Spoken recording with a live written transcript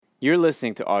You're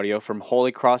listening to audio from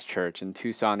Holy Cross Church in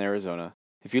Tucson, Arizona.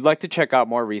 If you'd like to check out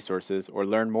more resources or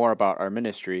learn more about our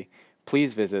ministry,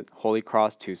 please visit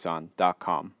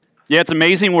holycrosstucson.com. Yeah, it's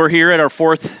amazing. We're here at our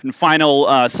fourth and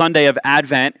final Sunday of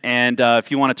Advent, and if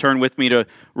you want to turn with me to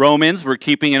Romans, we're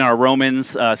keeping in our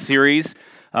Romans series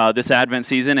this Advent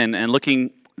season and looking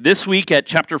this week at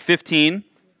chapter 15,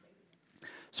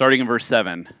 starting in verse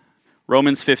 7.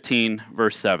 Romans 15,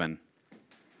 verse 7.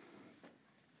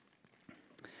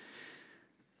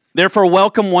 Therefore,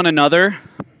 welcome one another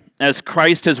as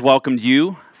Christ has welcomed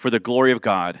you for the glory of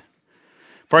God.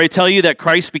 For I tell you that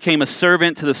Christ became a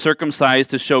servant to the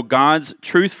circumcised to show God's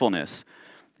truthfulness,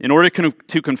 in order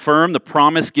to confirm the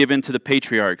promise given to the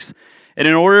patriarchs, and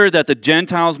in order that the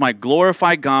Gentiles might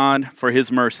glorify God for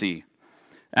his mercy.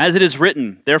 As it is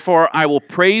written, therefore I will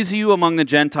praise you among the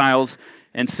Gentiles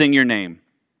and sing your name.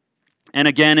 And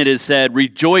again it is said,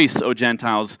 rejoice, O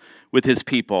Gentiles, with his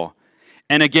people.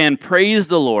 And again, praise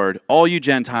the Lord, all you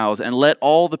Gentiles, and let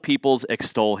all the peoples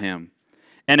extol him.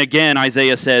 And again,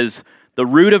 Isaiah says, the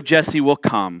root of Jesse will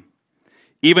come,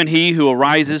 even he who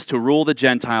arises to rule the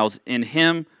Gentiles. In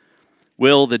him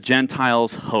will the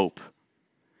Gentiles hope.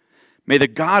 May the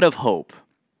God of hope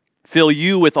fill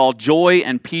you with all joy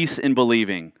and peace in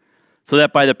believing, so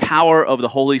that by the power of the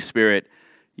Holy Spirit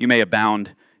you may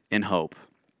abound in hope.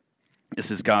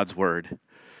 This is God's word.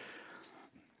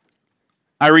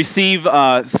 I receive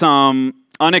some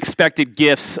unexpected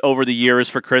gifts over the years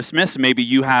for Christmas. Maybe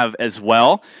you have as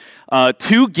well.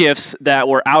 Two gifts that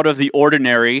were out of the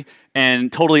ordinary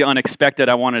and totally unexpected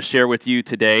I want to share with you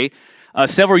today.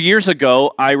 Several years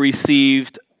ago, I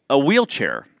received a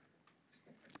wheelchair.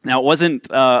 Now, it wasn't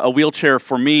a wheelchair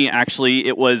for me, actually.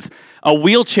 It was a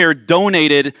wheelchair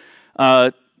donated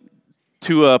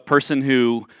to a person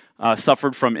who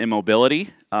suffered from immobility,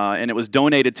 and it was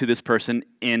donated to this person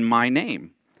in my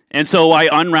name. And so I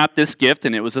unwrapped this gift,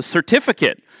 and it was a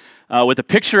certificate with a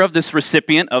picture of this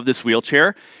recipient of this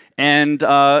wheelchair and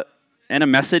a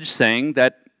message saying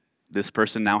that this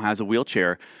person now has a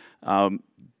wheelchair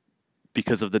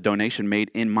because of the donation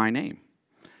made in my name.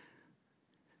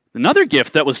 Another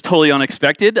gift that was totally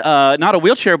unexpected, not a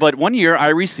wheelchair, but one year I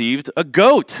received a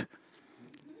goat.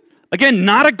 Again,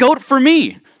 not a goat for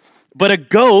me, but a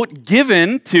goat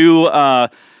given to,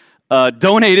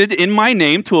 donated in my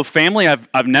name to a family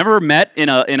I've never met in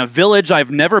a village I've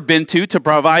never been to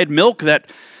provide milk that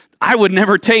I would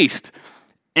never taste.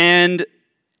 And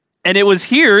it was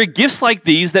here, gifts like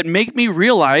these, that make me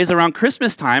realize around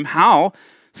Christmas time how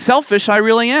selfish I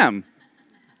really am.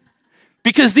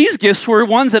 Because these gifts were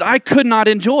ones that I could not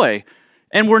enjoy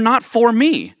and were not for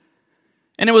me.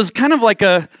 And it was kind of like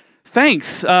a,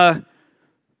 thanks,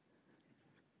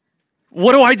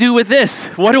 what do I do with this?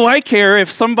 What do I care if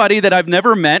somebody that I've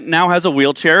never met now has a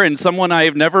wheelchair and someone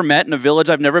I've never met in a village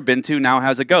I've never been to now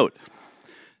has a goat?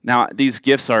 Now, these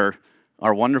gifts are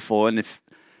wonderful, and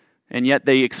yet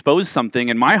they expose something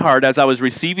in my heart as I was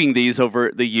receiving these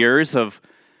over the years of,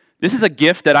 this is a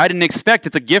gift that I didn't expect.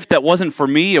 It's a gift that wasn't for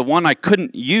me, a one I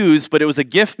couldn't use, but it was a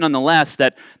gift nonetheless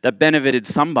that benefited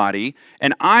somebody,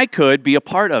 and I could be a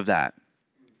part of that.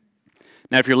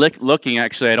 Now, if you're looking,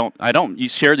 actually, I don't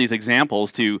share these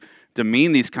examples to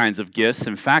demean these kinds of gifts.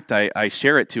 In fact, I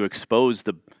share it to expose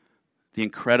the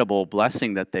incredible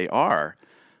blessing that they are.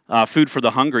 Food for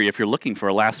the Hungry, if you're looking for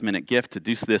a last-minute gift to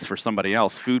do this for somebody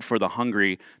else,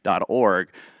 foodforthehungry.org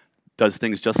does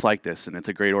things just like this, and it's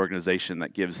a great organization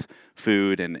that gives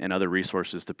food and other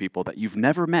resources to people that you've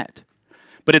never met.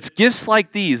 But it's gifts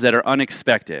like these that are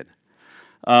unexpected.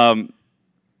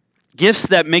 Gifts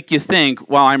that make you think,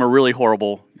 wow, I'm a really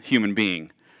horrible human being.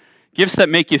 Gifts that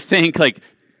make you think, like,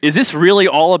 is this really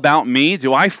all about me?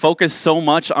 Do I focus so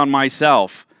much on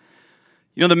myself?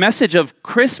 You know, the message of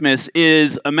Christmas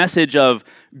is a message of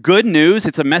good news.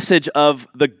 It's a message of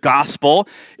the gospel.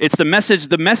 It's the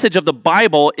message of the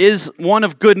Bible is one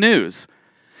of good news.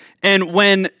 And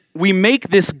when we make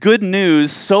this good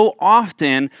news so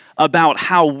often about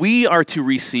how we are to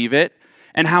receive it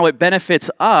and how it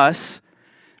benefits us,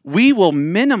 we will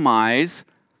minimize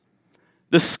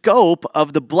the scope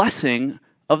of the blessing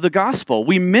of the gospel.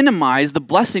 We minimize the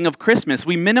blessing of Christmas.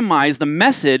 We minimize the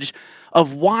message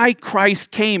of why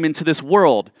Christ came into this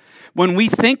world. When we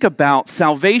think about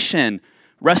salvation,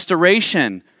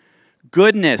 restoration,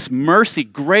 goodness, mercy,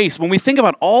 grace, when we think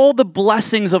about all the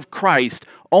blessings of Christ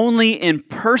only in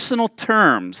personal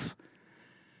terms,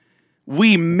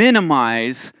 we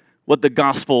minimize what the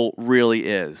gospel really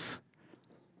is.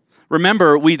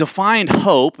 Remember, we defined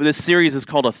hope. This series is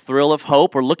called A Thrill of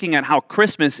Hope. We're looking at how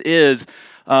Christmas is,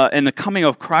 and the coming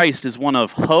of Christ is one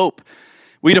of hope.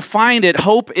 We defined it,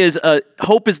 hope is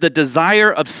the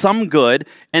desire of some good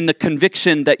and the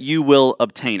conviction that you will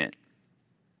obtain it.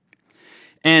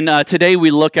 And today we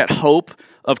look at hope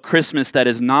of Christmas that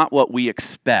is not what we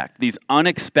expect. These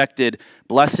unexpected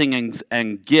blessings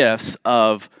and gifts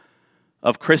of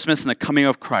Christmas and the coming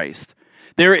of Christ.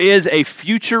 There is a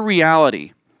future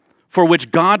reality for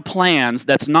which God plans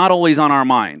that's not always on our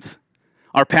minds.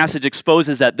 Our passage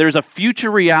exposes that there's a future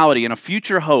reality and a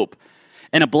future hope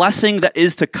and a blessing that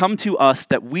is to come to us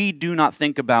that we do not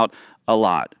think about a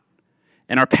lot.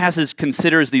 And our passage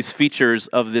considers these features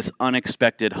of this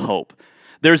unexpected hope.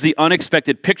 There's the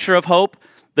unexpected picture of hope,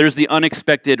 there's the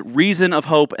unexpected reason of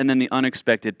hope, and then the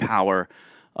unexpected power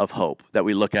of hope that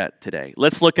we look at today.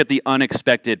 Let's look at the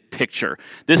unexpected picture.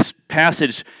 This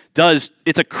passage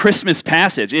it's a Christmas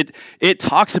passage. It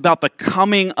talks about the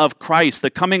coming of Christ, the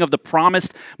coming of the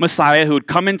promised Messiah who would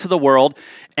come into the world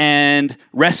and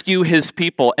rescue his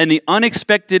people. And the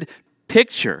unexpected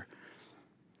picture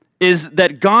is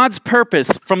that God's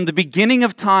purpose from the beginning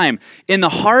of time in the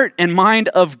heart and mind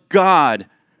of God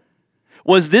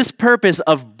was this purpose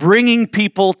of bringing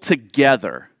people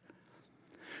together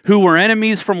who were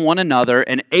enemies from one another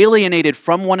and alienated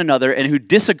from one another and who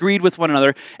disagreed with one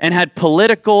another and had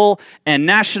political and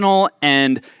national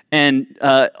and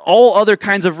all other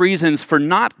kinds of reasons for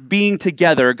not being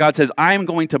together. God says, I am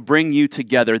going to bring you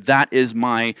together. That is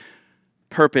my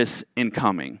purpose in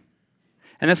coming.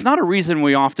 And that's not a reason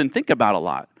we often think about a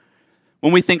lot.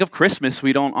 When we think of Christmas,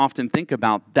 we don't often think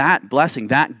about that blessing,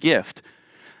 that gift,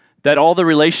 that all the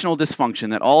relational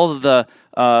dysfunction, that all of the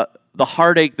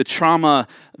heartache, the trauma,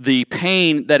 the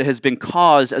pain that has been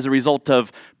caused as a result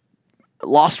of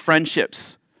lost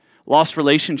friendships, lost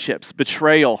relationships,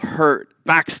 betrayal, hurt,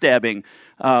 backstabbing,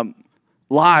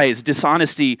 lies,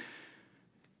 dishonesty,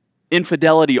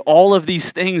 infidelity, all of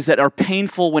these things that are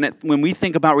painful when we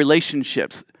think about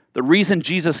relationships. The reason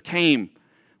Jesus came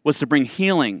was to bring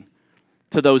healing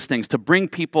to those things, to bring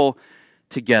people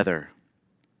together.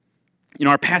 You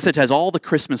know, our passage has all the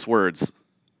Christmas words,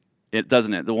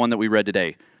 doesn't it? The one that we read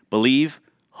today. Believe,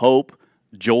 hope,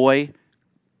 joy,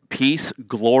 peace,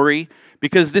 glory.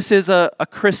 Because this is a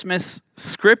Christmas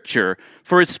scripture,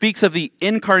 for it speaks of the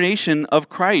incarnation of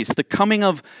Christ, the coming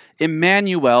of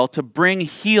Emmanuel to bring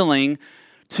healing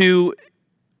to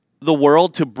the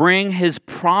world, to bring his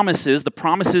promises, the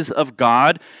promises of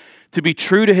God, to be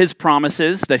true to his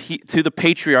promises to the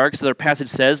patriarchs, as our passage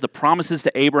says, the promises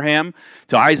to Abraham,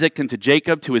 to Isaac, and to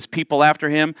Jacob, to his people after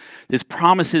him, his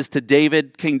promises to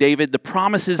David, King David, the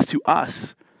promises to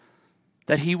us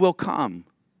that he will come.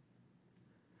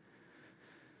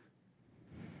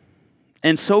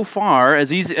 And so far,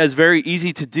 as very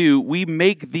easy to do, we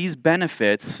make these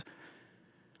benefits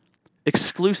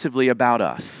exclusively about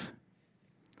us.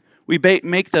 We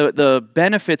make the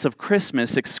benefits of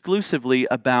Christmas exclusively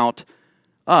about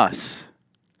us.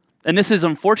 And this is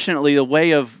unfortunately the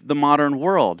way of the modern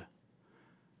world.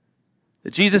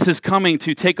 That Jesus is coming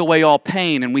to take away all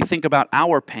pain, and we think about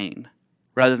our pain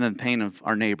rather than the pain of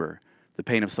our neighbor, the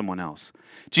pain of someone else.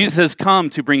 Jesus has come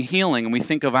to bring healing, and we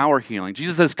think of our healing.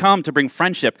 Jesus has come to bring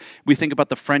friendship. We think about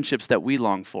the friendships that we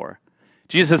long for.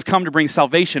 Jesus has come to bring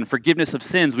salvation, forgiveness of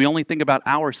sins. We only think about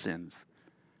our sins.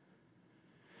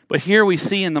 But here we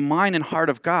see in the mind and heart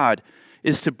of God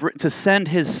is to send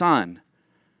his Son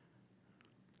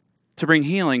to bring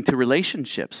healing to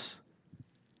relationships.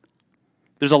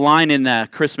 There's a line in the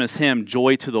Christmas hymn,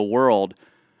 Joy to the World,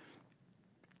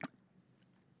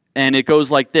 and it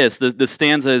goes like this. The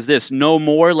stanza is this: no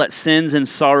more let sins and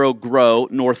sorrow grow,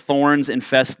 nor thorns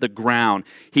infest the ground.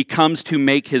 He comes to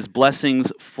make his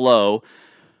blessings flow,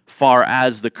 far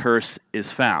as the curse is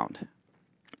found.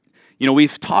 You know,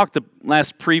 we've talked the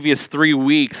previous 3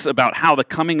 weeks about how the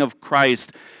coming of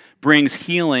Christ brings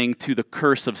healing to the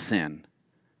curse of sin.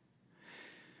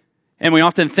 And we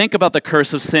often think about the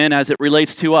curse of sin as it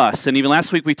relates to us. And even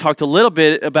last week we talked a little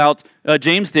bit about,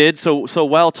 James did so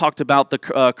well, talked about the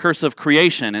curse of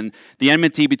creation and the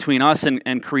enmity between us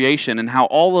and creation, and how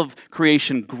all of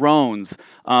creation groans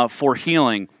for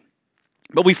healing.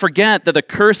 But we forget that the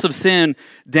curse of sin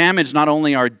damaged not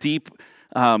only our deep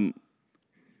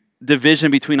division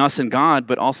between us and God,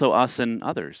 but also us and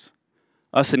others,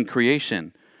 us and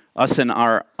creation, us and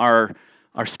our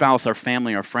spouse, our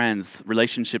family, our friends,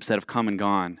 relationships that have come and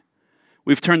gone.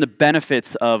 We've turned the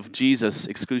benefits of Jesus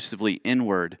exclusively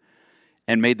inward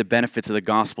and made the benefits of the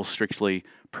gospel strictly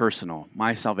personal.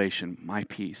 My salvation, my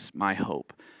peace, my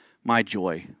hope, my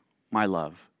joy, my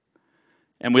love.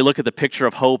 And we look at the picture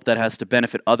of hope that has to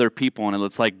benefit other people, and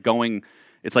it's like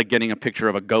getting a picture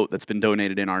of a goat that's been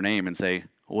donated in our name and say,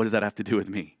 well, what does that have to do with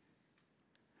me?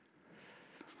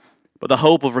 But the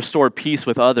hope of restored peace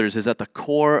with others is at the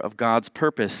core of God's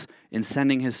purpose in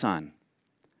sending his Son.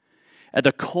 At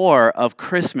the core of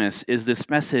Christmas is this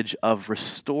message of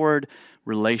restored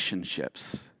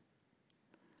relationships.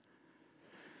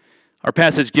 Our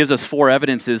passage gives us 4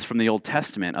 evidences from the Old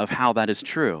Testament of how that is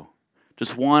true.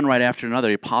 Just one right after another.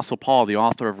 The Apostle Paul, the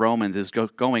author of Romans, is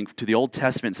going to the Old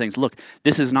Testament saying, look,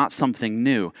 this is not something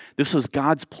new. This was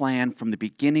God's plan from the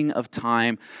beginning of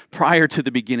time, prior to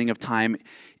the beginning of time,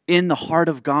 in the heart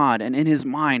of God and in his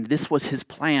mind. This was his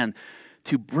plan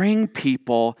to bring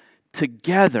people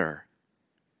together.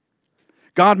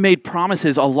 God made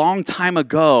promises a long time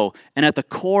ago, and at the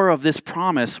core of this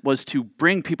promise was to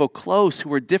bring people close who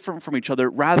were different from each other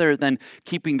rather than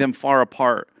keeping them far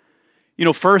apart. You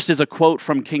know, first is a quote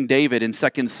from King David in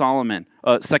 2 Samuel.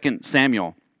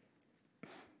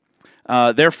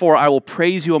 Therefore, I will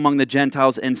praise you among the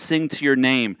Gentiles and sing to your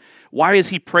name. Why is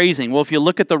he praising? Well, if you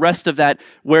look at the rest of that,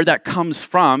 where that comes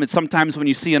from, it's sometimes when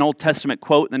you see an Old Testament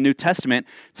quote in the New Testament,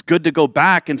 it's good to go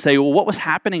back and say, well, what was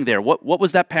happening there? What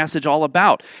was that passage all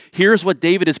about? Here's what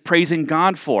David is praising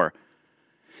God for.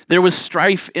 There was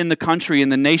strife in the country, in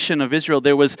the nation of Israel.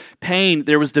 There was pain.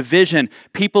 There was division.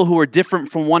 People who were different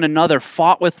from one another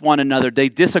fought with one another. They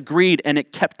disagreed, and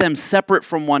it kept them separate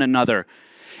from one another.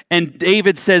 And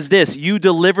David says this, you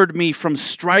delivered me from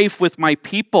strife with my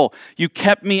people. You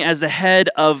kept me as the head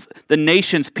of the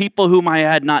nations. People whom I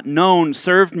had not known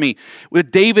served me.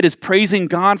 What David is praising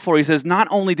God for, he says, not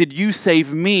only did you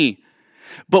save me,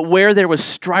 but where there was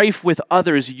strife with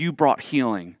others, you brought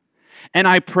healing. And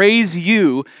I praise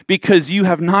you because you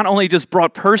have not only just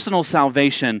brought personal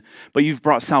salvation, but you've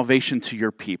brought salvation to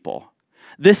your people.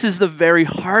 This is the very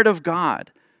heart of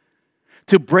God,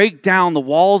 to break down the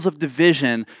walls of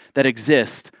division that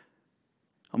exist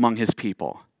among his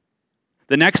people.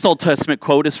 The next Old Testament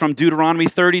quote is from Deuteronomy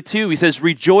 32. He says,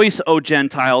 rejoice, O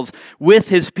Gentiles, with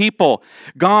his people.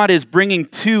 God is bringing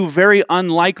 2 very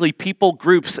unlikely people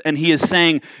groups, and he is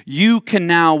saying, you can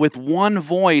now with one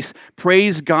voice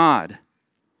praise God.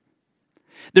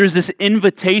 There's this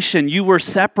invitation. You were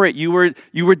separate. You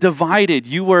were divided.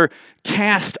 You were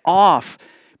cast off.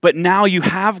 But now you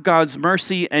have God's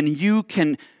mercy, and you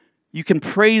can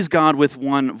praise God with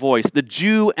one voice. The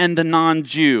Jew and the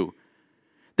non-Jew.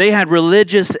 They had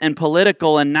religious and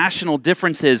political and national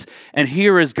differences, and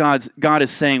here is God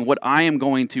is saying, what I am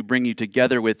going to bring you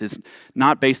together with is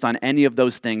not based on any of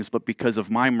those things, but because of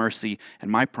my mercy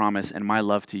and my promise and my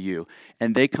love to you.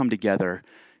 And they come together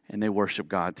and they worship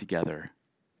God together.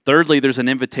 Thirdly, there's an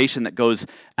invitation that goes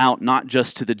out not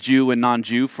just to the Jew and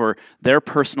non-Jew for their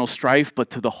personal strife, but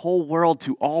to the whole world,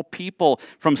 to all people.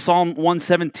 From Psalm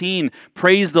 117,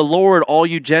 praise the Lord, all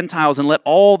you Gentiles, and let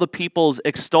all the peoples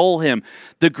extol him.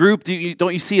 The group,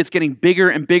 don't you see, it's getting bigger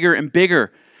and bigger and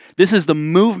bigger. This is the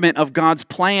movement of God's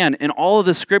plan. In all of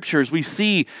the scriptures, we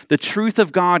see the truth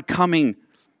of God coming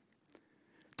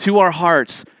to our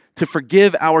hearts to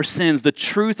forgive our sins, the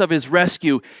truth of his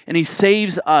rescue, and he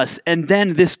saves us. And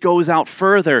then this goes out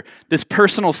further. This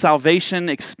personal salvation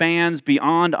expands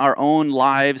beyond our own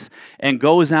lives and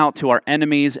goes out to our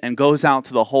enemies and goes out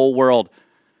to the whole world.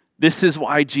 This is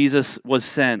why Jesus was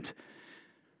sent.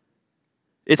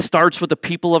 It starts with the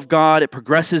people of God. It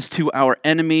progresses to our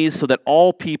enemies so that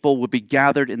all people would be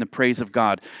gathered in the praise of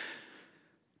God.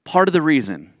 Part of the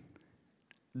reason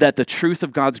that the truth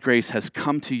of God's grace has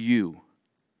come to you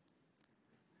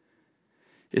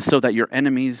is so that your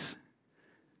enemies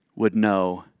would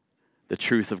know the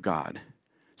truth of God,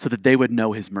 so that they would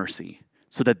know his mercy,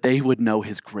 so that they would know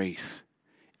his grace.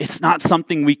 It's not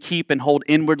something we keep and hold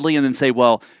inwardly and then say,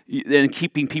 well, and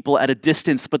keeping people at a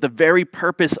distance, but the very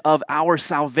purpose of our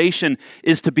salvation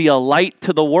is to be a light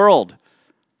to the world.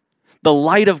 The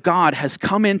light of God has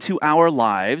come into our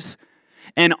lives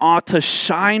and ought to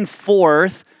shine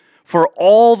forth for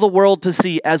all the world to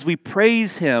see as we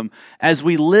praise him, as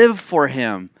we live for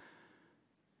him,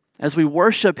 as we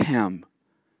worship him,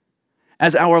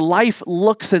 as our life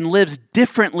looks and lives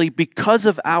differently because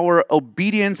of our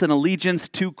obedience and allegiance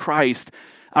to Christ.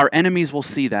 Our enemies will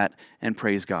see that and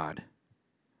praise God.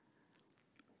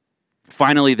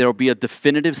 Finally, there will be a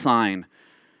definitive sign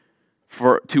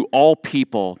to all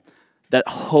people that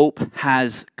hope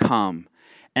has come,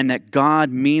 and that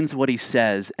God means what he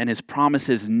says, and his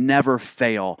promises never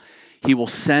fail. He will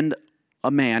send a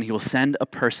man, he will send a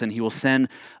person, he will send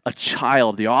a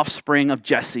child, the offspring of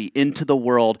Jesse, into the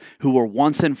world who will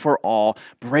once and for all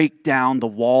break down the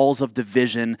walls of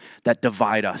division that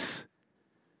divide us.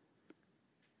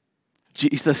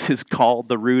 Jesus is called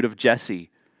the root of Jesse.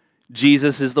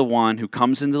 Jesus is the one who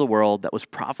comes into the world that was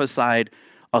prophesied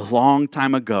a long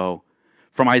time ago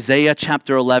from Isaiah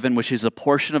chapter 11, which is a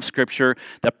portion of Scripture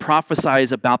that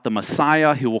prophesies about the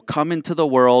Messiah who will come into the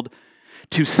world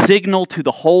to signal to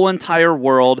the whole entire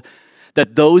world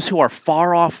that those who are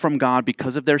far off from God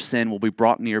because of their sin will be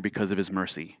brought near because of his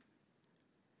mercy.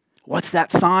 What's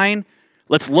that sign?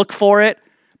 Let's look for it.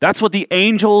 That's what the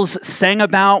angels sang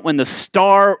about when the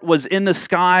star was in the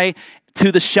sky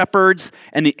to the shepherds,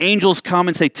 and the angels come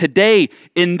and say, today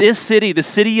in this city, the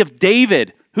city of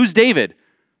David. Who's David?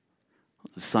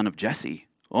 The son of Jesse.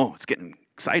 Oh, it's getting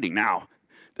exciting now.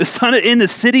 In the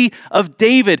city of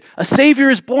David, a Savior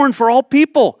is born for all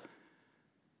people.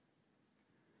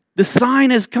 The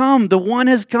sign has come. The one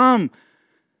has come.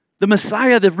 The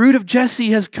Messiah, the root of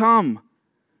Jesse, has come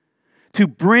to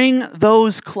bring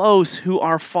those close who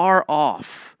are far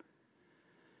off.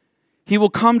 He will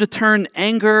come to turn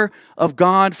anger of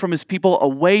God from his people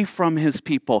away from his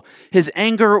people. His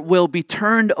anger will be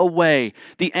turned away.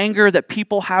 The anger that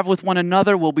people have with one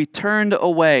another will be turned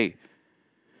away.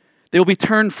 They will be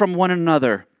turned from one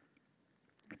another.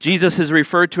 Jesus is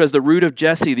referred to as the root of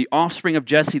Jesse, the offspring of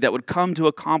Jesse that would come to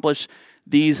accomplish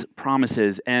these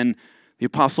promises. And the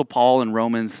Apostle Paul in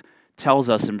Romans tells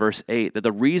us in verse 8 that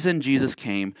the reason Jesus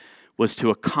came was to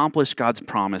accomplish God's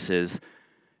promises.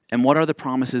 And what are the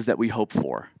promises that we hope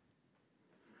for?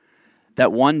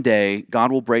 That one day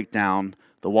God will break down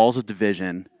the walls of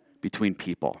division between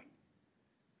people.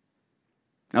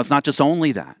 Now, it's not just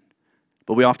only that,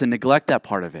 but we often neglect that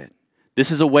part of it. This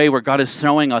is a way where God is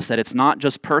showing us that it's not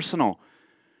just personal,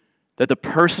 that the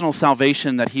personal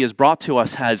salvation that he has brought to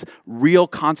us has real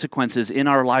consequences in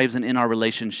our lives and in our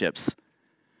relationships.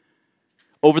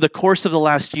 Over the course of the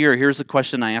last year, here's the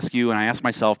question I ask you, and I ask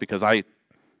myself because I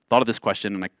thought of this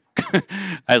question, and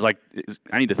I was like,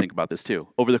 I need to think about this too.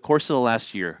 Over the course of the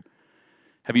last year,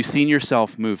 have you seen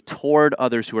yourself move toward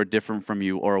others who are different from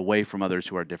you or away from others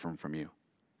who are different from you?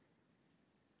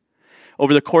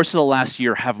 Over the course of the last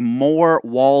year, have more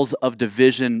walls of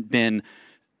division been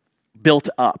built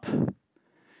up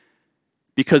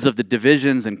because of the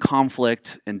divisions and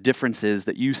conflict and differences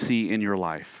that you see in your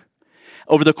life?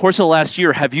 Over the course of the last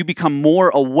year, have you become more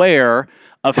aware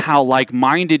of how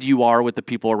like-minded you are with the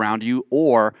people around you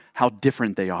or how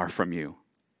different they are from you?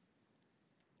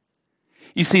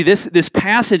 You see, this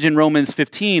passage in Romans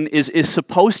 15 is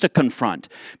supposed to confront,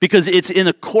 because it's in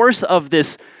the course of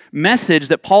this message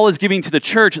that Paul is giving to the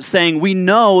church saying, we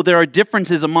know there are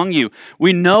differences among you.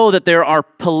 We know that there are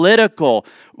political,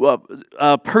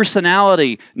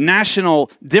 personality,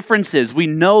 national differences. We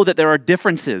know that there are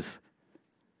differences.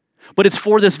 But it's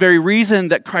for this very reason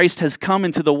that Christ has come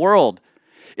into the world,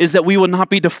 is that we will not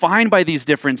be defined by these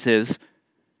differences,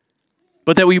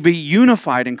 but that we be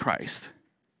unified in Christ.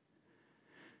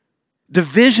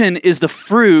 Division is the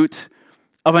fruit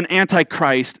of an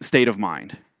antichrist state of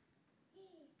mind.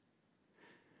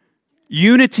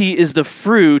 Unity is the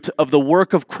fruit of the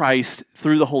work of Christ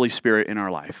through the Holy Spirit in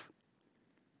our life.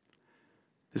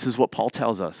 This is what Paul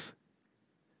tells us.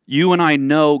 You and I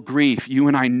know grief. You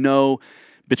and I know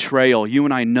betrayal. You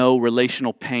and I know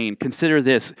relational pain. Consider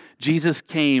this. Jesus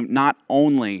came not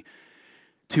only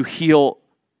to heal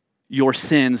your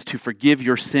sins, to forgive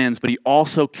your sins, but he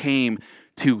also came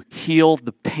to heal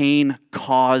the pain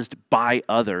caused by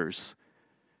others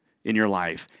in your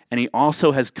life. And he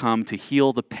also has come to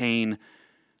heal the pain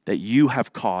that you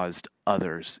have caused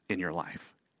others in your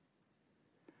life.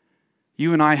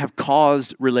 You and I have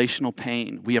caused relational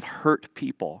pain. We have hurt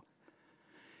people.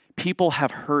 People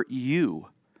have hurt you.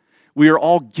 We are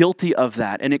all guilty of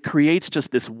that, and it creates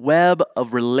just this web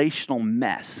of relational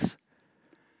mess.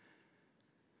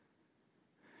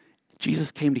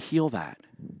 Jesus came to heal that.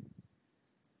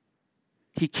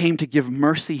 He came to give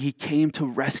mercy. He came to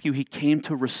rescue. He came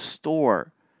to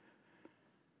restore.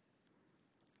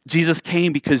 Jesus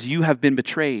came because you have been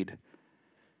betrayed.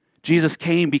 Jesus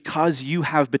came because you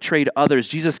have betrayed others.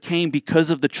 Jesus came because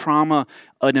of the trauma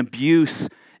and abuse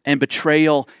and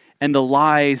betrayal and the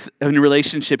lies in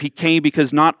relationship. He came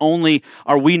because not only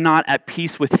are we not at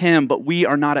peace with him, but we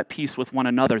are not at peace with one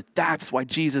another. That's why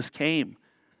Jesus came.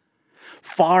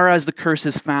 Far as the curse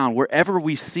is found, wherever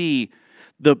we see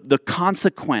the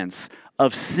consequence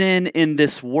of sin in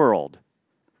this world,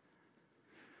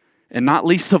 and not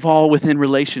least of all within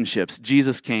relationships,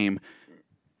 Jesus came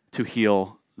to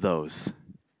heal those.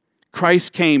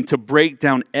 Christ came to break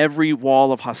down every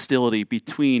wall of hostility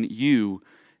between you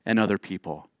and other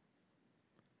people.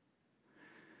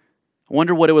 I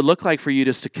wonder what it would look like for you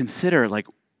just to consider, like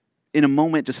in a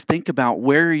moment, just think about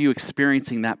where are you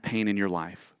experiencing that pain in your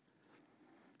life.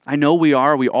 I know we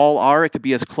all are. It could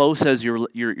be as close as your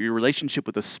relationship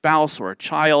with a spouse or a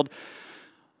child.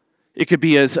 It could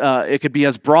be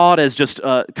as broad as just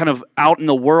kind of out in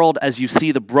the world as you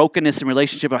see the brokenness in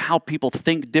relationship of how people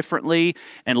think differently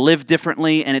and live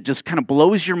differently, and it just kind of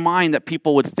blows your mind that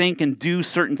people would think and do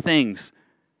certain things.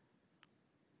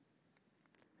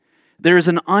 There is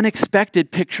an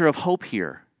unexpected picture of hope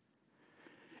here,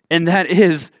 and that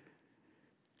is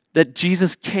that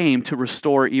Jesus came to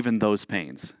restore even those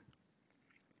pains.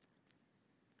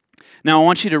 Now, I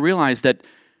want you to realize that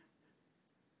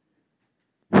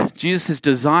Jesus'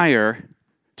 desire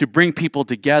to bring people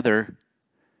together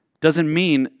doesn't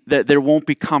mean that there won't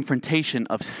be confrontation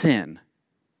of sin.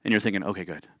 And you're thinking, okay,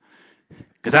 good.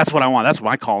 Because that's what I want. That's what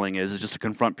my calling is just to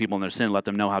confront people in their sin and let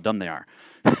them know how dumb they are.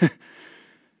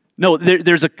 No,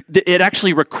 it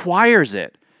actually requires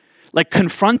it. Like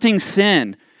confronting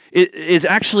sin is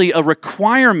actually a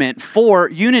requirement for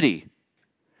unity.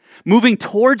 Moving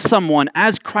towards someone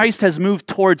as Christ has moved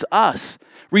towards us.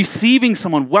 Receiving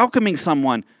someone, welcoming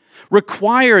someone,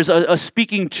 requires a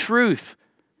speaking truth.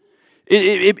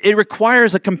 It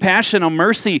requires a compassion, a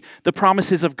mercy, the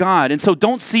promises of God. And so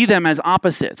don't see them as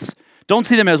opposites. Don't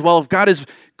see them as, well, if God is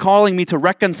calling me to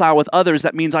reconcile with others,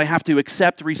 that means I have to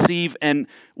accept, receive, and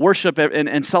worship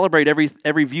and celebrate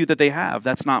every view that they have.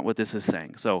 That's not what this is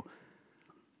saying. So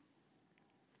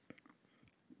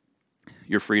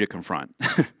you're free to confront.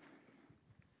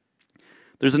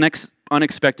 There's an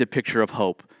unexpected picture of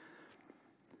hope.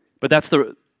 But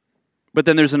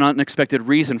then there's an unexpected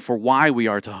reason for why we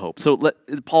are to hope. So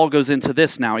Paul goes into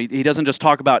this now. He doesn't just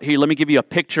talk about, here, let me give you a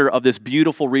picture of this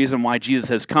beautiful reason why Jesus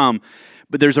has come.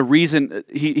 But there's a reason.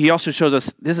 He also shows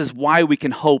us this is why we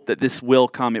can hope that this will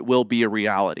come. It will be a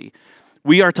reality.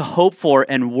 We are to hope for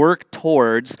and work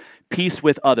towards peace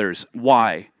with others.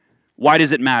 Why? Why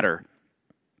does it matter?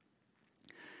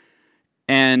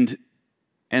 And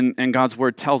God's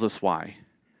word tells us why.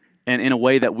 And in a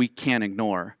way that we can't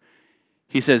ignore.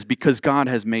 He says, because God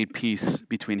has made peace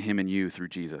between him and you through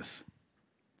Jesus.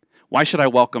 Why should I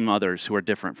welcome others who are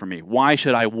different from me? Why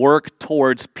should I work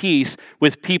towards peace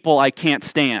with people I can't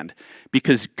stand?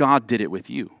 Because God did it with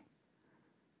you.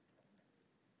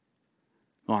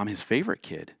 Well, I'm his favorite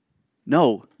kid.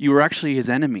 No, you were actually his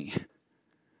enemy.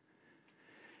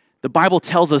 The Bible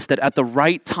tells us that at the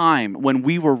right time, when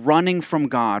we were running from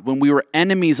God, when we were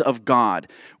enemies of God,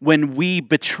 when we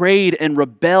betrayed and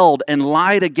rebelled and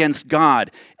lied against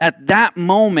God, at that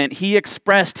moment, he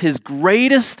expressed his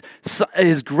greatest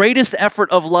effort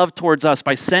of love towards us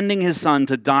by sending his son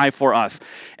to die for us.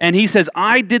 And he says,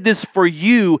 I did this for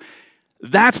you.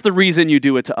 That's the reason you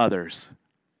do it to others.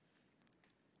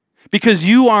 Because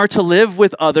you are to live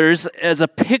with others as a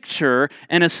picture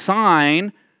and a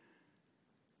sign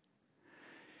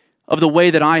of the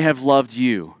way that I have loved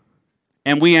you.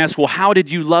 And we ask, well, how did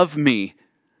you love me?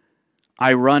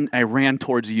 I ran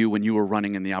towards you when you were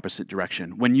running in the opposite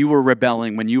direction. When you were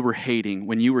rebelling, when you were hating,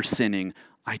 when you were sinning,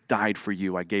 I died for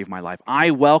you. I gave my life.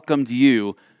 I welcomed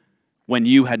you when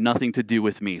you had nothing to do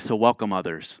with me. So welcome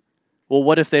others. Well,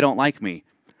 what if they don't like me?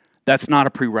 That's not a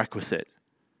prerequisite.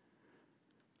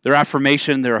 Their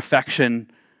affirmation, their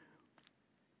affection,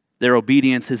 their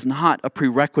obedience is not a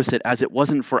prerequisite as it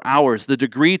wasn't for ours. The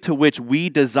degree to which we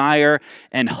desire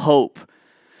and hope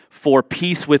for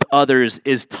peace with others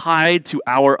is tied to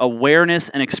our awareness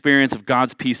and experience of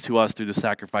God's peace to us through the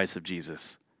sacrifice of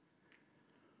Jesus.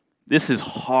 This is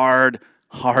hard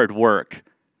work.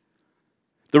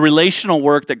 The relational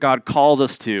work that God calls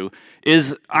us to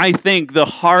is, I think, the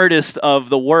hardest of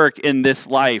the work in this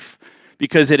life.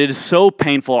 Because it is so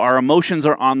painful. Our emotions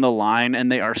are on the line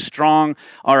and they are strong.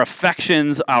 Our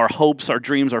affections, our hopes, our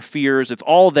dreams, our fears, it's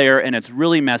all there and it's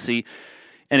really messy.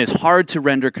 And it's hard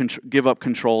to give up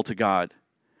control to God.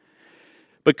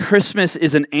 But Christmas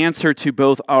is an answer to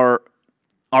both our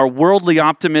worldly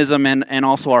optimism and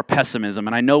also our pessimism.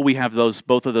 And I know we have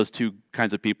both of those two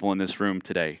kinds of people in this room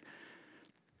today.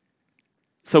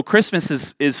 So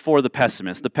Christmas is for the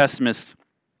pessimist. The pessimist.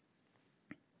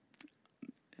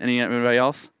 Anybody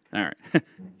else? All right.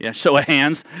 Yeah, show of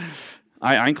hands.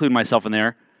 I include myself in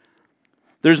there.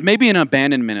 There's maybe an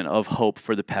abandonment of hope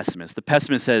for the pessimist. The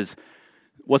pessimist says,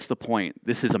 what's the point?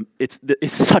 It's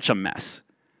such a mess.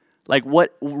 Like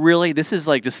what really? This is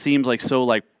like just seems like so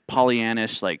like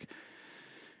Pollyannish, like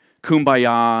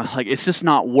kumbaya. Like it's just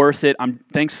not worth it.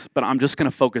 But I'm just going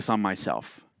to focus on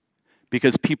myself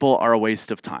because people are a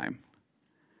waste of time.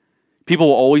 People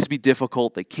will always be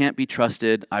difficult. They can't be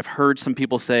trusted. I've heard some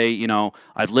people say,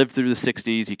 I've lived through the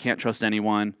 60s. You can't trust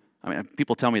anyone. I mean,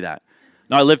 people tell me that.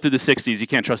 No, I lived through the 60s. You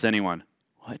can't trust anyone.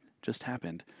 What just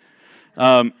happened?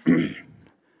 So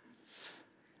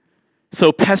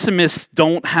pessimists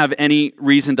don't have any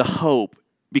reason to hope.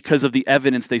 because of the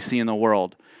evidence they see in the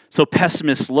world. So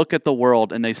pessimists look at the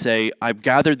world and they say, I've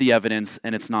gathered the evidence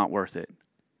and it's not worth it.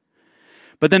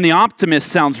 But then the optimist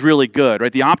sounds really good,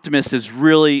 right? The optimist is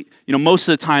really, most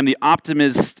of the time the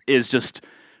optimist is just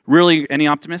really, any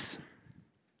optimists?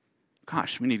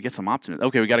 Gosh, we need to get some optimists.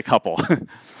 Okay, we got a couple.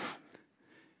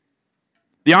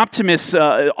 The optimists,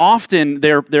 often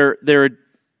their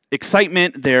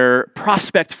excitement, their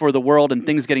prospect for the world and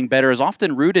things getting better is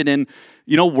often rooted in,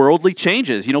 worldly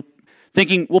changes.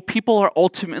 Thinking, well, people are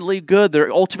ultimately good.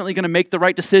 They're ultimately going to make the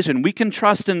right decision. We can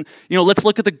trust in, let's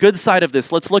look at the good side of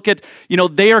this. Let's look at,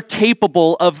 they are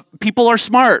capable of, people are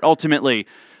smart ultimately.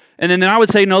 And then I would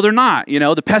say, no, they're not.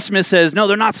 The pessimist says, no,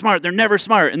 they're not smart. They're never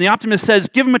smart. And the optimist says,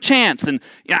 give them a chance. And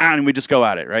we just go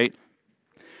at it, right?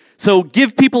 So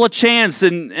give people a chance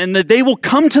and that they will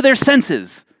come to their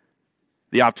senses,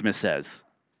 the optimist says.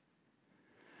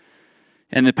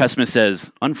 And the pessimist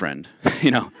says, unfriend,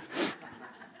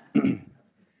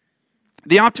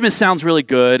 The optimist sounds really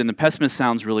good and the pessimist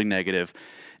sounds really negative.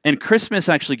 And Christmas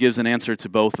actually gives an answer to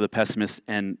both the pessimist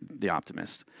and the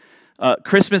optimist.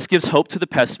 Christmas gives hope to the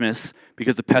pessimist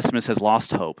because the pessimist has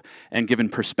lost hope and given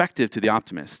perspective to the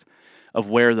optimist of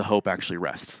where the hope actually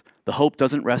rests. The hope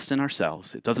doesn't rest in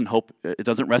ourselves. It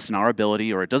doesn't rest in our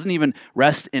ability, or it doesn't even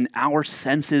rest in our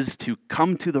senses to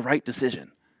come to the right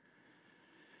decision.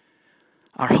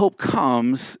 Our hope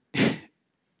comes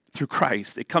through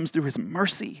Christ. It comes through his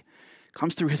mercy. It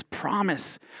comes through his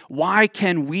promise. Why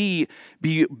can we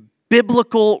be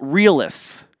biblical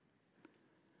realists?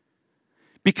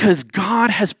 Because God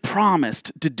has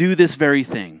promised to do this very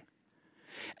thing.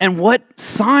 And what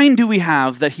sign do we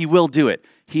have that he will do it?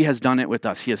 He has done it with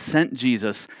us. He has sent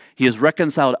Jesus. He has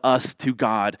reconciled us to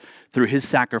God through his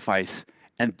sacrifice.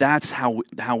 And that's how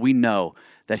we know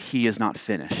that he is not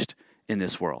finished in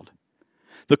this world.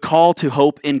 The call to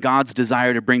hope in God's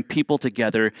desire to bring people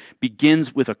together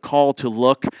begins with a call to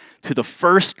look to the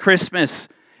first Christmas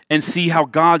and see how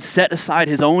God set aside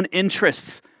his own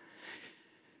interests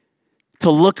to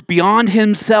look beyond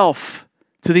himself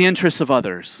to the interests of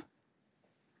others.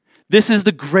 This is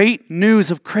the great news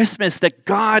of Christmas, that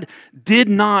God did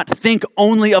not think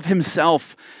only of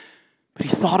himself, but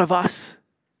he thought of us.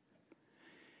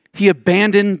 He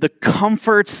abandoned the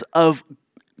comforts of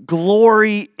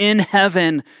glory in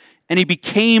heaven, and he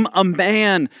became a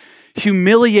man,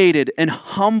 humiliated and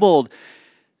humbled,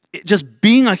 just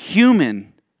being a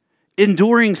human,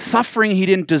 enduring suffering he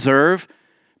didn't deserve,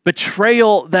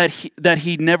 betrayal that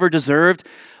he never deserved,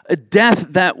 a death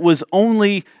that was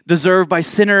only deserved by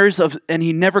sinners, and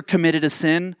he never committed a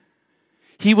sin.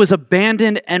 He was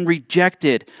abandoned and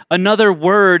rejected. Another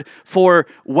word for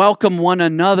welcome one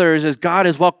another, as God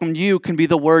has welcomed you, can be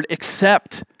the word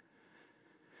accept.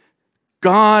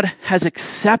 God has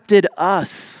accepted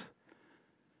us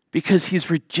because he's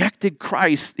rejected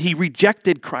Christ. He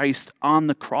rejected Christ on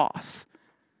the cross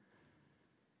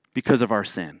because of our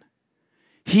sin.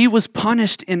 He was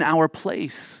punished in our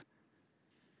place.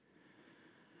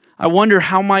 I wonder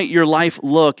how might your life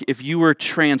look if you were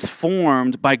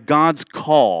transformed by God's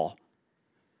call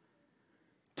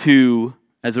to,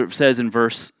 as it says in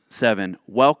verse 7,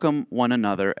 welcome one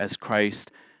another as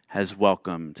Christ has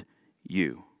welcomed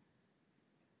you.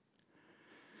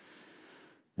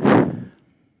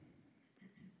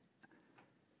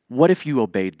 What if you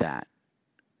obeyed that?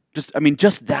 Just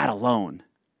that alone.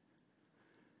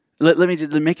 Let me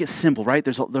make it simple, right?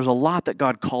 There's a lot that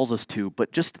God calls us to,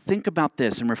 but just think about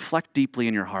this and reflect deeply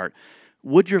in your heart.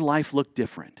 Would your life look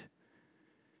different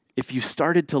if you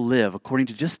started to live according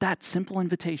to just that simple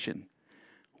invitation?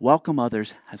 Welcome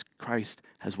others as Christ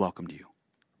has welcomed you.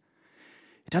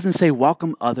 It doesn't say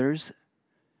welcome others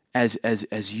as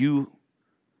you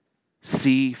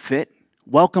see fit.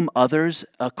 Welcome others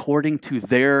according to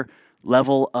their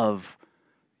level of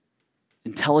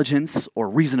intelligence or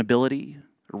reasonability,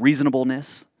 or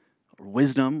reasonableness, or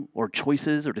wisdom, or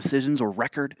choices, or decisions, or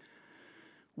record.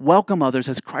 Welcome others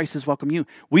as Christ has welcomed you.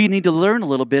 We need to learn a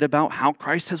little bit about how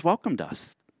Christ has welcomed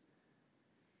us.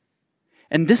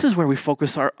 And this is where we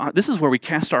this is where we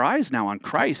cast our eyes now on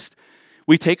Christ.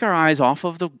 We take our eyes off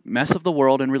of the mess of the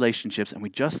world and relationships, and we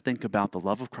just think about the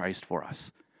love of Christ for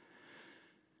us.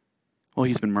 Well,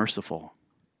 he's been merciful.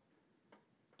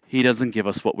 He doesn't give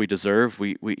us what we deserve.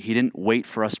 He didn't wait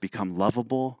for us to become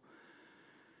lovable.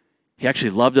 He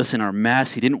actually loved us in our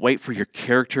mess. He didn't wait for your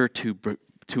character to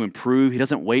improve. He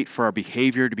doesn't wait for our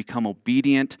behavior to become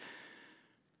obedient.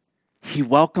 He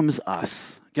welcomes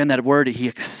us. Again, that word, he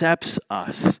accepts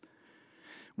us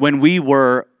when we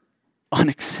were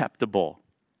unacceptable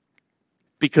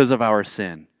because of our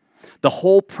sin. The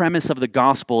whole premise of the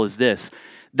gospel is this,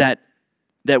 that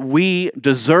we,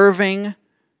 deserving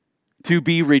to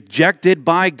be rejected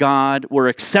by God. We're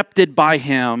accepted by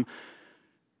Him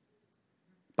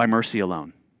by mercy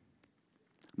alone.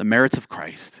 The merits of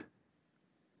Christ.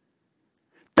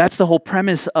 That's the whole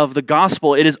premise of the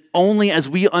gospel. It is only as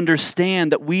we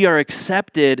understand that we are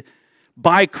accepted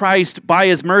by Christ, by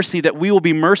His mercy, that we will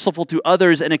be merciful to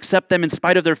others and accept them in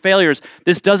spite of their failures.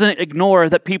 This doesn't ignore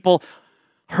that people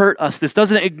hurt us. This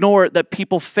doesn't ignore that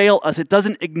people fail us. It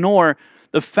doesn't ignore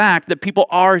the fact that people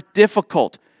are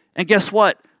difficult. And guess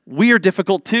what? We are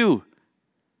difficult too.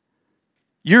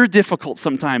 You're difficult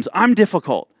sometimes. I'm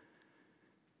difficult.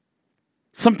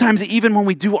 Sometimes even when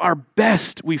we do our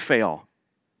best, we fail.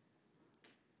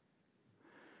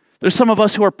 There's some of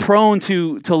us who are prone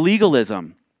to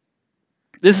legalism.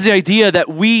 This is the idea that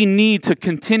we need to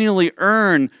continually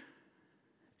earn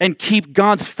and keep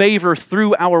God's favor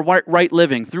through our right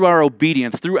living, through our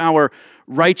obedience, through our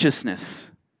righteousness,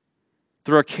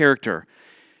 through our character.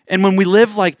 And when we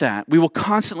live like that, we will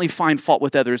constantly find fault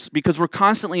with others because we're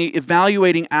constantly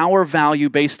evaluating our value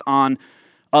based on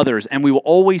others, and we will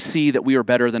always see that we are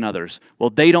better than others. Well,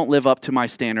 they don't live up to my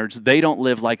standards. They don't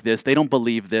live like this. They don't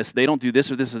believe this. They don't do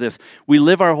this or this or this. We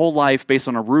live our whole life based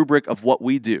on a rubric of what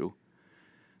we do.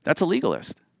 That's a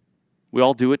legalist. We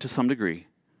all do it to some degree.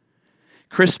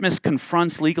 Christmas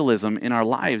confronts legalism in our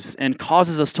lives and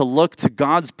causes us to look to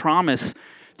God's promise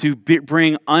to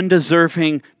bring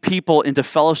undeserving people into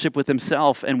fellowship with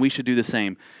Himself, and we should do the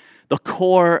same. The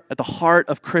core, at the heart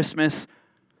of Christmas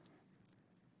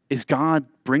is God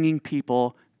bringing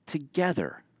people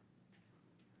together.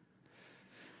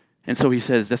 And so He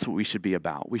says that's what we should be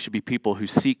about. We should be people who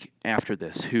seek after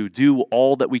this, who do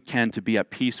all that we can to be at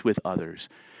peace with others.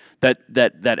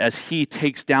 That as He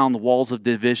takes down the walls of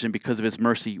division because of His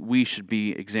mercy, we should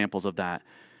be examples of that.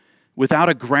 Without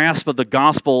a grasp of the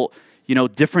gospel,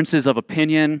 differences of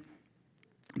opinion,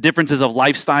 differences of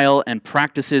lifestyle and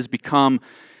practices become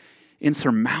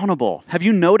insurmountable. Have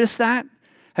you noticed that?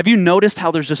 Have you noticed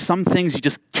how there's just some things you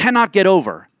just cannot get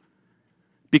over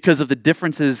because of the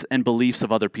differences and beliefs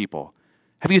of other people?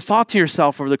 Have you thought to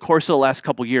yourself over the course of the last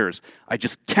couple years, I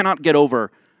just cannot get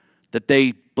over that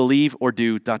they believe or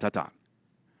do ...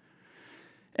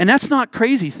 And that's not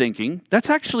crazy thinking. That's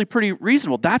actually pretty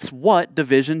reasonable. That's what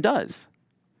division does.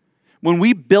 When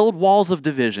we build walls of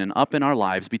division up in our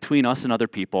lives between us and other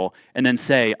people and then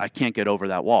say, I can't get over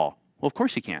that wall. Well, of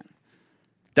course you can't.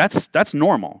 That's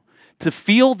normal. To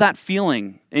feel that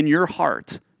feeling in your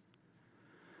heart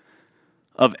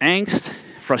of angst,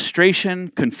 frustration,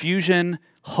 confusion,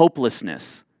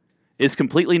 hopelessness is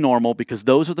completely normal because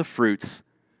those are the fruits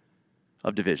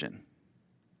of division.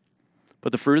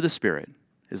 But the fruit of the Spirit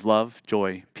is love,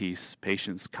 joy, peace,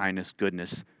 patience, kindness,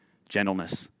 goodness,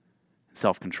 gentleness, and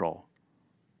self-control.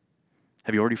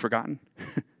 Have you already forgotten?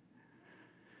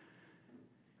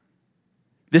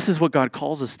 This is what God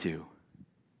calls us to.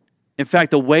 In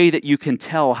fact, the way that you can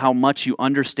tell how much you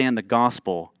understand the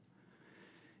gospel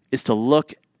is to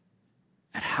look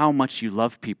at how much you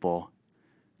love people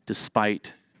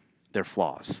despite their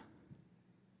flaws.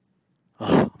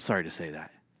 Oh, I'm sorry to say that.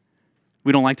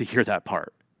 We don't like to hear that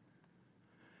part.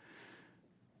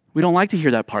 We don't like to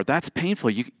hear that part. That's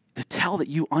painful. To tell that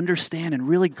you understand and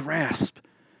really grasp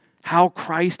how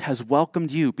Christ has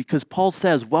welcomed you, because Paul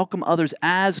says, welcome others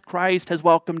as Christ has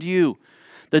welcomed you.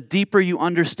 The deeper you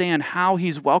understand how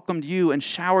He's welcomed you and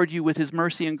showered you with His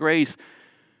mercy and grace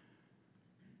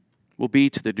will be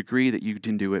to the degree that you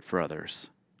can do it for others.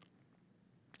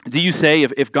 Do you say,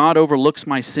 if God overlooks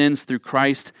my sins through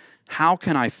Christ, how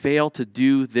can I fail to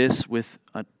do this with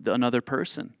another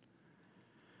person?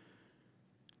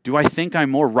 Do I think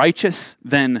I'm more righteous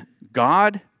than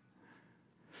God?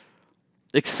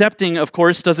 Accepting, of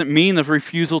course, doesn't mean the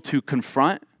refusal to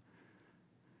confront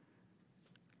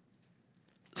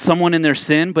someone in their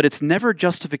sin, but it's never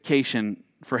justification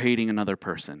for hating another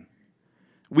person.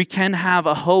 We can have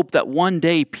a hope that one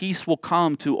day peace will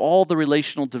come to all the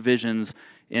relational divisions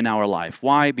in our life.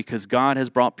 Why? Because God has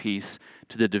brought peace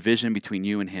to the division between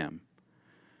you and Him.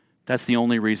 That's the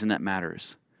only reason that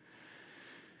matters.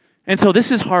 And so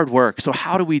this is hard work. So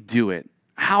how do we do it?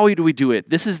 How do we do it?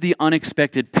 This is the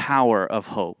unexpected power of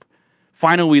hope.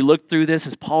 Finally, we look through this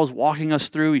as Paul's walking us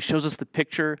through. He shows us the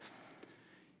picture.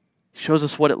 He shows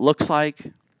us what it looks like.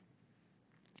 And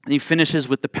he finishes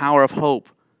with the power of hope.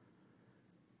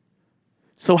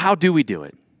 So how do we do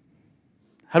it?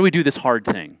 How do we do this hard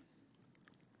thing?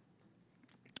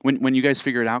 When you guys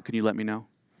figure it out, can you let me know?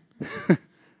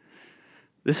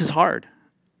 This is hard.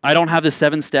 I don't have the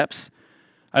 7 steps.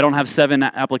 I don't have 7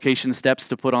 application steps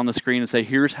to put on the screen and say,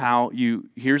 here's how you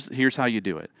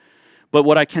do it. But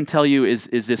what I can tell you is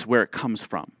this where it comes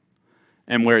from.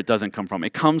 and where it doesn't come from.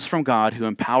 It comes from God who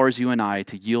empowers you and I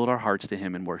to yield our hearts to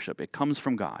him in worship. It comes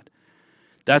from God.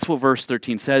 That's what verse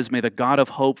 13 says. May the God of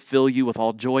hope fill you with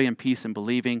all joy and peace in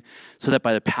believing, so that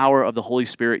by the power of the Holy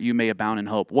Spirit you may abound in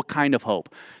hope. What kind of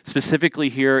hope? Specifically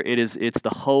here, it's the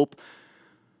hope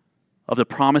of the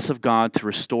promise of God to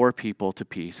restore people to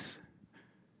peace.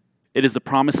 It is the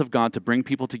promise of God to bring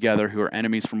people together who are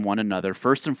enemies from one another.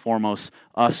 First and foremost,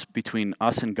 between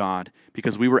us and God,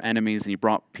 because we were enemies and he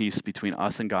brought peace between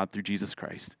us and God through Jesus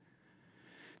Christ.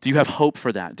 Do you have hope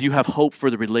for that? Do you have hope for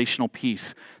the relational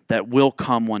peace that will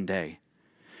come one day?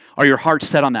 Are your hearts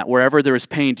set on that? Wherever there is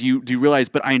pain, do you realize,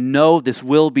 but I know this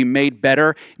will be made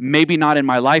better, maybe not in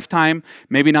my lifetime,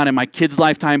 maybe not in my kid's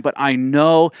lifetime, but I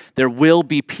know there will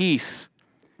be peace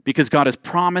because God has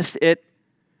promised it.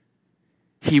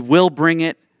 He will bring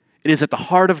it. It is at the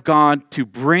heart of God to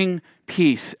bring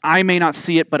peace. I may not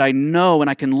see it, but I know and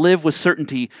I can live with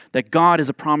certainty that God is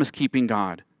a promise-keeping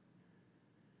God.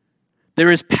 There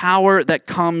is power that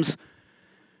comes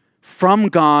from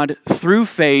God through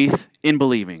faith in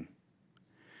believing.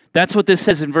 That's what this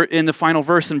says in the final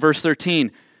verse in verse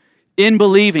 13. In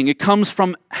believing, it comes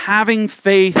from having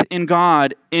faith in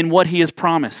God in what he has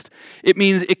promised. It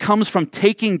means it comes from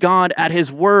taking God at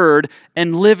his word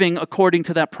and living according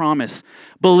to that promise.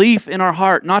 Belief in our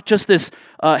heart, not just this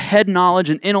head knowledge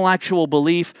and intellectual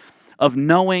belief of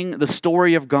knowing the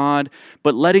story of God,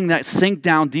 but letting that sink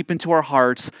down deep into our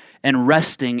hearts and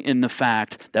resting in the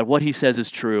fact that what he says is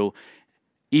true,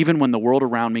 even when the world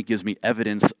around me gives me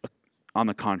evidence to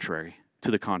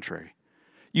the contrary.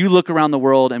 You look around the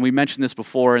world, and we mentioned this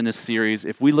before in this series,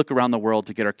 if we look around the world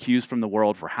to get our cues from the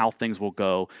world for how things will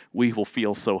go, we will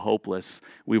feel so hopeless.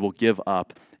 We will give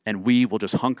up, and we will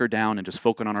just hunker down and just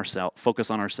focus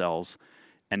on ourselves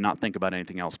and not think about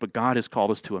anything else. But God has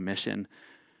called us to a mission.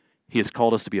 He has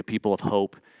called us to be a people of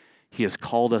hope. He has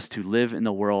called us to live in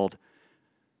the world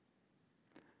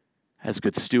as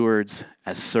good stewards,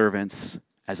 as servants,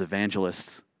 as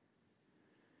evangelists,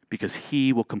 because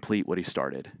he will complete what he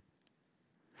started.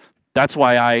 That's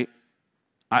why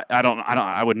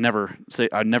I would never say,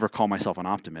 I'd never call myself an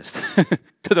optimist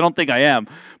because I don't think I am,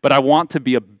 but I want to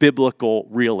be a biblical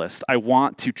realist. I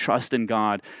want to trust in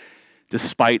God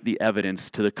despite the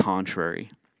evidence to the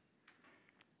contrary.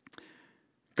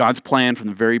 God's plan from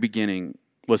the very beginning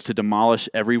was to demolish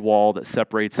every wall that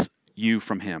separates you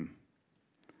from him,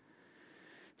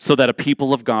 so that a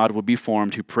people of God would be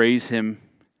formed who praise him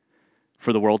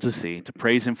for the world to see, to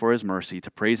praise him for his mercy, to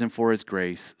praise him for his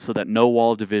grace, so that no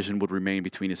wall of division would remain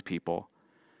between his people.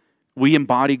 We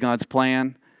embody God's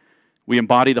plan. We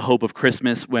embody the hope of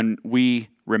Christmas when we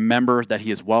remember that he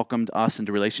has welcomed us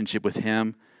into relationship with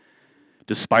him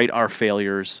despite our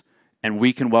failures, and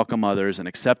we can welcome others and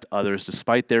accept others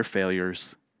despite their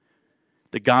failures.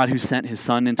 The God who sent his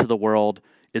Son into the world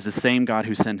is the same God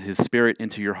who sent his Spirit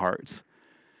into your hearts.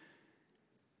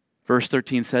 Verse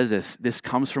 13 says this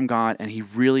comes from God, and he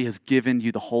really has given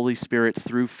you the Holy Spirit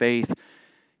through faith.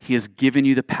 He has given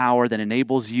you the power that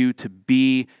enables you to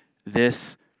be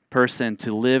this person,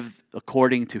 to live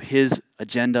according to his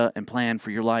agenda and plan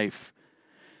for your life.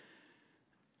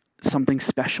 Something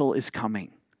special is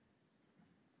coming.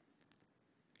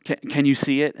 Can you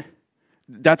see it?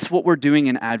 That's what we're doing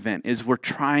in Advent, is we're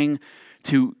trying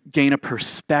to gain a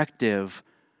perspective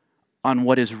on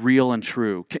what is real and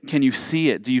true. Can you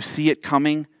see it? Do you see it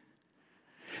coming?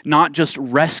 Not just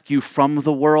rescue from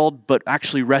the world, but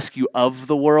actually rescue of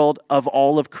the world, of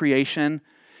all of creation.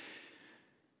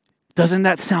 Doesn't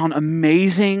that sound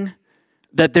amazing?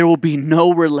 That there will be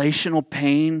no relational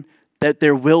pain, that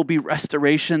there will be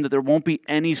restoration, that there won't be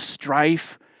any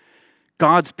strife.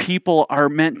 God's people are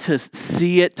meant to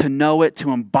see it, to know it,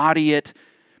 to embody it,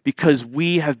 because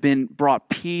we have been brought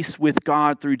peace with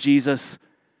God through Jesus.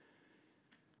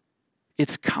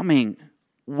 It's coming.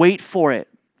 Wait for it.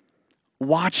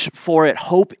 Watch for it.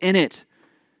 Hope in it.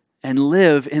 And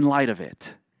live in light of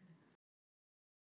it.